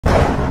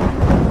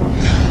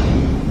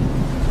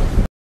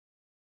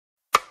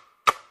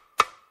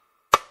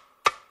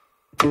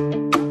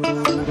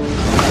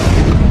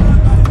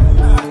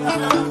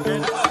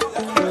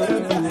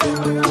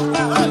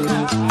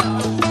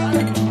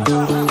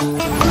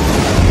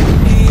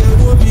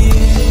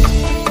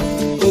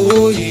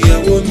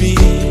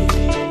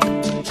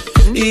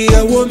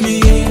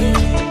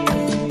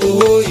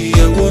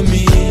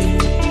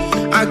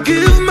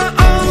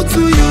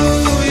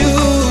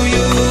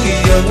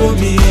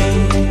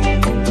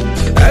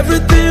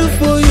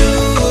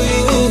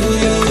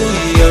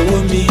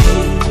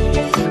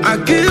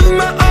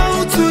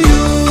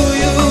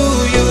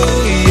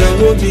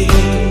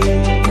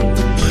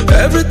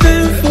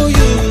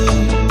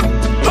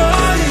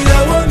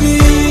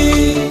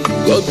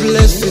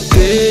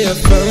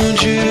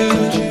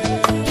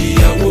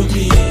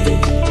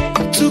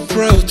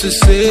to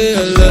say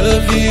I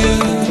love you.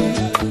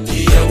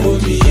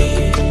 Iyawomi,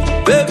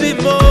 baby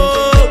mo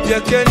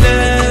biakene,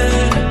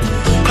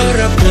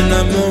 arapona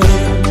mo.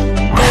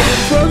 All the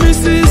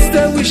promises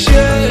that we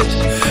shared,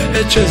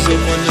 echezo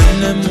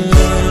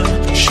mwananamua.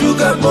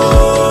 Sugar mo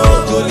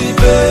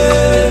golibe,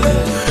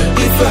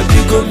 if I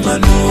go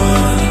manua.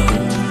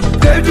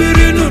 Baby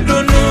rinu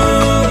dono,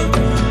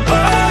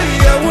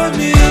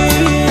 Iyawomi,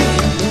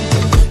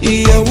 Iyawomi.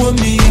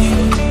 Iyawomi,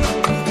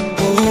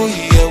 oh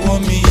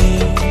Iyawomi.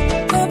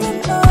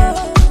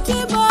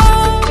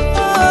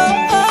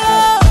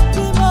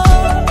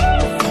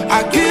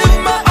 I give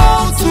my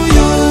all to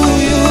you,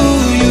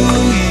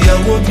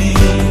 Iyawomi.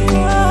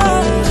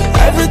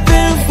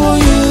 Everything for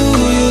you,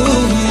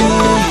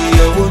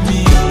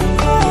 Iyawomi.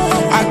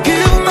 I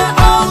give my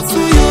all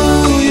to you,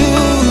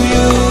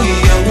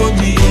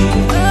 Iyawomi.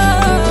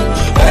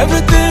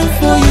 Everything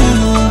for you.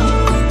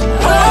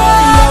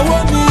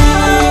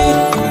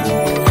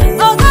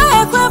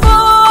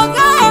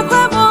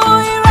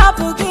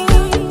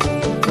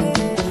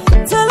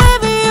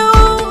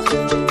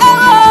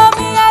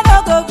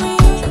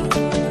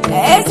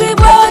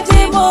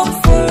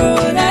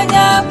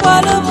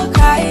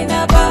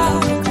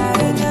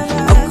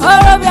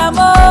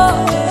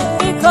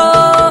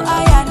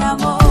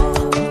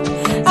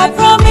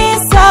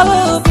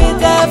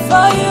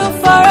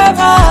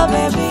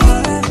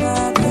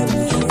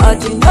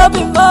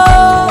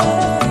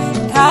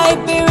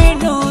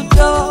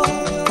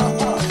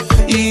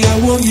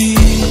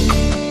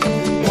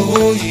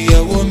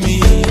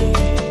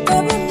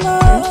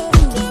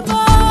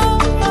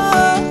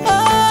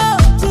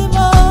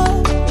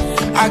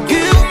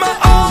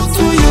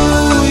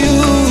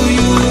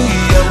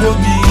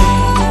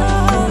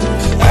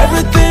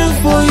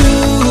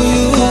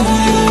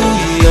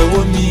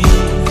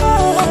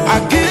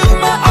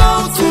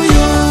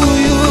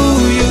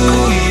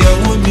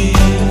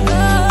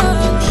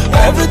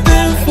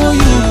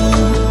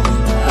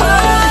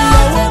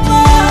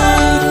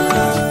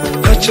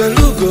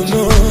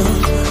 Chalugomo,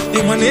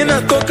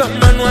 imanena toka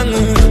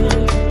manwangu.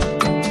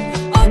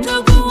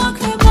 Otogu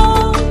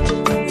wakemo,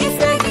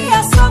 ifegi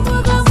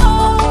asabugomo.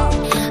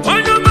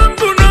 Onyo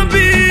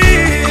mambunabi,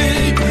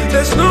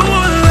 there's no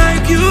one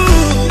like you,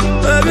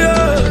 baby.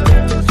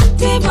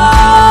 Timo,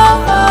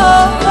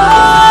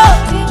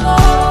 Timo.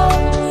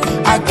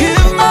 I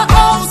give my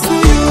all to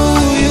you,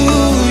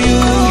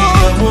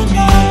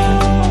 Iyawomi.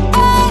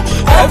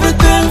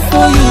 Everything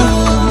for you,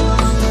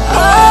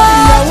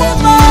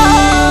 Iyawomi.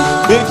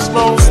 Big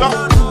Smoke,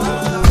 stop.